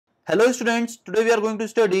Hello students, today we are going to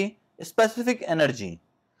study specific energy.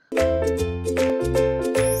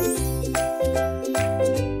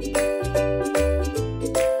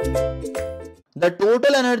 The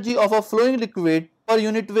total energy of a flowing liquid per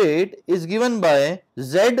unit weight is given by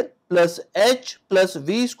Z plus H plus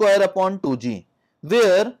V square upon 2G,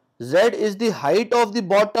 where Z is the height of the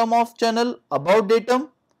bottom of channel above datum,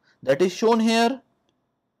 that is shown here.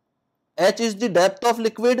 H is the depth of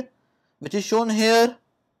liquid, which is shown here,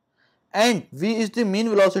 and V is the mean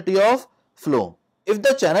velocity of flow. If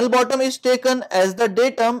the channel bottom is taken as the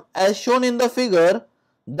datum as shown in the figure,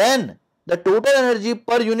 then the total energy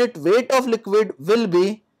per unit weight of liquid will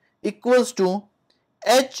be equals to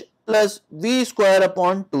H plus V square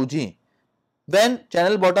upon 2G when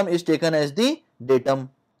channel bottom is taken as the datum.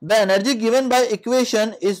 The energy given by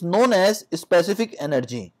equation is known as specific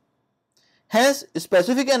energy. Hence,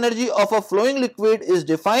 specific energy of a flowing liquid is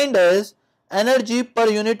defined as energy per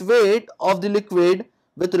unit weight of the liquid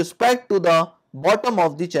with respect to the bottom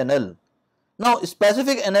of the channel. Now,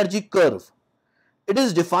 specific energy curve. It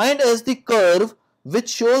is defined as the curve which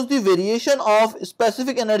shows the variation of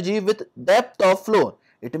specific energy with depth of flow.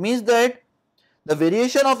 It means that the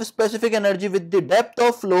variation of specific energy with the depth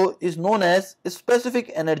of flow is known as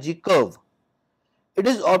specific energy curve. It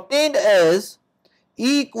is obtained as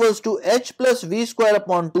E equals to H plus V square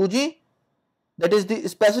upon 2G, that is the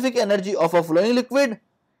specific energy of a flowing liquid.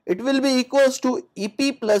 It will be equals to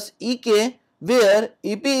EP plus EK, where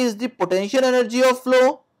EP is the potential energy of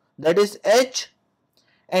flow, that is H,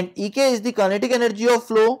 and EK is the kinetic energy of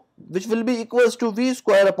flow, which will be equals to V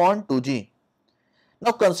square upon 2G.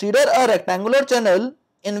 Now consider a rectangular channel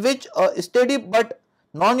in which a steady but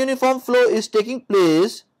non-uniform flow is taking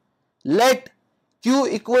place. Let Q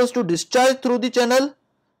equals to discharge through the channel,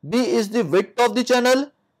 B is the width of the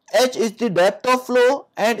channel, H is the depth of flow,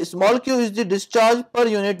 and small q is the discharge per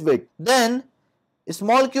unit width. Then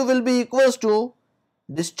small q will be equals to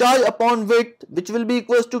discharge upon width, which will be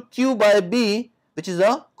equals to q by b, which is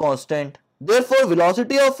a constant. Therefore,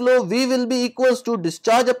 velocity of flow v will be equals to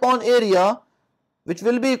discharge upon area, which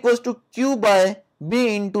will be equals to q by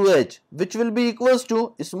b into h, which will be equals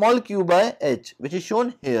to small q by h, which is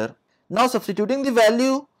shown here. Now substituting the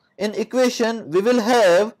value in equation, we will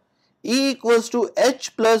have E equals to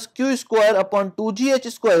H plus Q square upon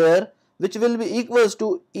 2GH square, which will be equals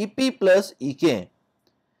to EP plus EK.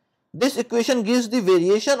 This equation gives the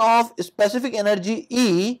variation of specific energy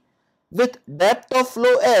E with depth of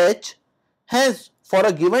flow H. Hence, for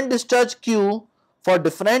a given discharge Q, for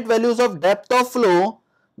different values of depth of flow,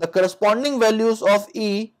 the corresponding values of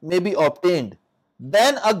E may be obtained.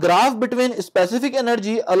 Then a graph between specific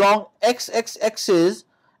energy along x-x axis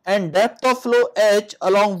and depth of flow H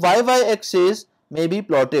along y-y axis may be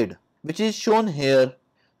plotted, which is shown here.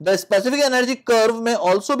 The specific energy curve may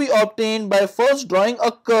also be obtained by first drawing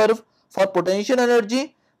a curve for potential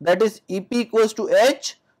energy, that is EP equals to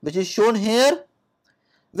H, which is shown here,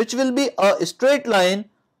 which will be a straight line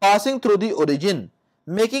passing through the origin,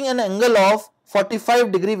 making an angle of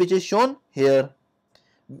 45 degree, which is shown here,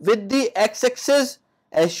 with the x-axis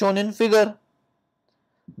as shown in figure.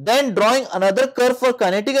 Then drawing another curve for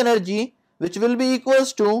kinetic energy, which will be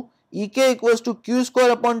equals to EK equals to Q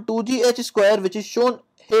square upon 2GH square, which is shown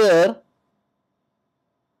here,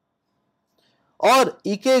 or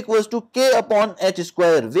EK equals to K upon H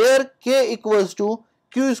square, where K equals to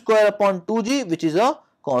Q square upon 2G, which is a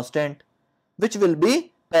constant, which will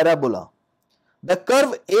be parabola. The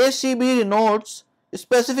curve ACB denotes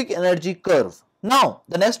specific energy curve. Now,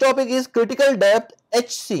 the next topic is critical depth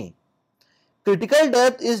HC. Critical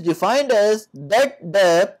depth is defined as that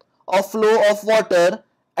depth of flow of water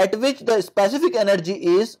at which the specific energy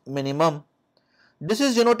is minimum. This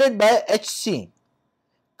is denoted by HC.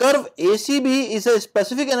 Curve ACB is a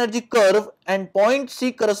specific energy curve and point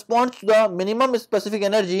C corresponds to the minimum specific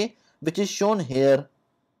energy, which is shown here.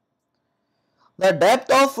 The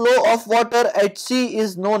depth of flow of water at C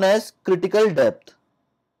is known as critical depth,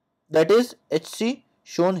 that is HC,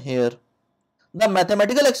 shown here. The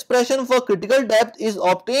mathematical expression for critical depth is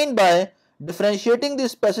obtained by differentiating the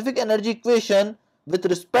specific energy equation with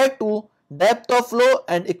respect to depth of flow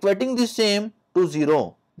and equating the same to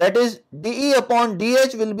 0. That is, dE upon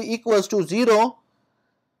dH will be equals to 0,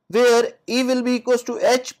 where E will be equals to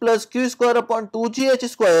H plus Q square upon 2GH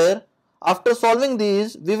square. After solving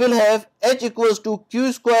these, we will have H equals to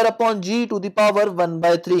Q square upon G to the power 1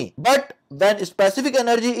 by 3. But when specific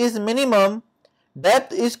energy is minimum,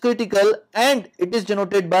 depth is critical and it is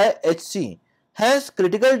denoted by HC. Hence,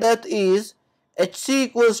 critical depth is HC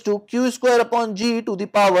equals to Q square upon G to the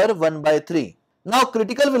power 1 by 3. Now,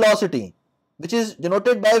 critical velocity, which is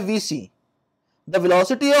denoted by VC. The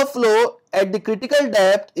velocity of flow at the critical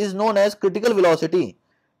depth is known as critical velocity.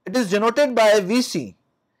 It is denoted by Vc.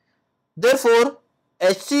 Therefore,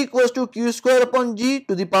 Hc equals to q square upon g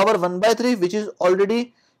to the power 1 by 3, which is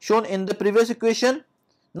already shown in the previous equation.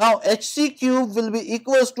 Now Hc cube will be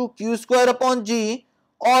equals to q square upon g,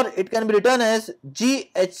 or it can be written as g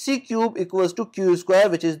Hc cube equals to q square,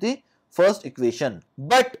 which is the first equation.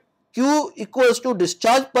 But q equals to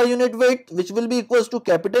discharge per unit weight, which will be equals to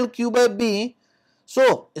capital Q by B.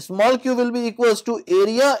 So small q will be equals to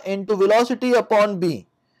area into velocity upon B.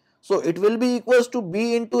 So it will be equals to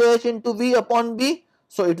B into H into V upon B.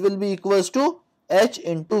 So it will be equals to H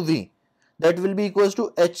into V. That will be equals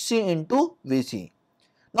to Hc into Vc.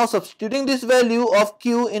 Now substituting this value of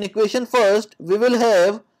q in equation first, we will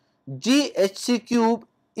have g Hc cube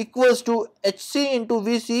equals to Hc into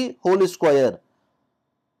Vc whole square.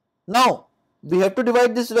 Now we have to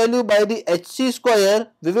divide this value by the Hc square.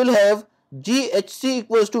 We will have g Hc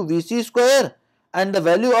equals to Vc square, and the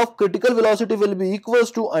value of critical velocity will be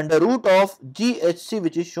equals to under root of g Hc,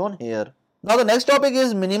 which is shown here. Now the next topic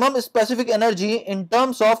is minimum specific energy in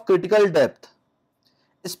terms of critical depth.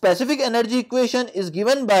 Specific energy equation is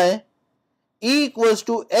given by E equals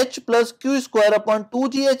to H plus Q square upon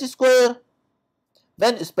 2gh square.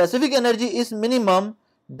 When specific energy is minimum,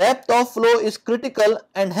 depth of flow is critical,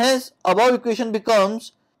 and hence above equation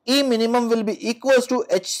becomes E minimum will be equals to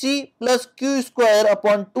Hc plus Q square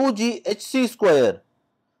upon 2g Hc square.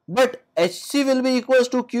 But Hc will be equals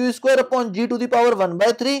to Q square upon g to the power 1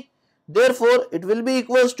 by 3. Therefore, it will be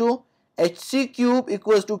equals to Hc cube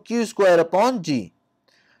equals to Q square upon g.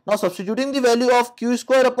 Now substituting the value of Q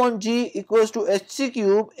square upon g equals to Hc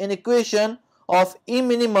cube in equation of E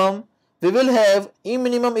minimum, we will have E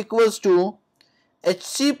minimum equals to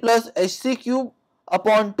Hc plus Hc cube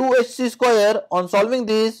upon 2Hc square. On solving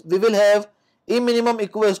this, we will have E minimum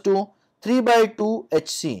equals to 3 by 2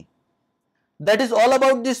 Hc. That is all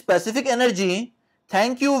about the specific energy.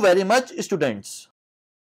 Thank you very much, students.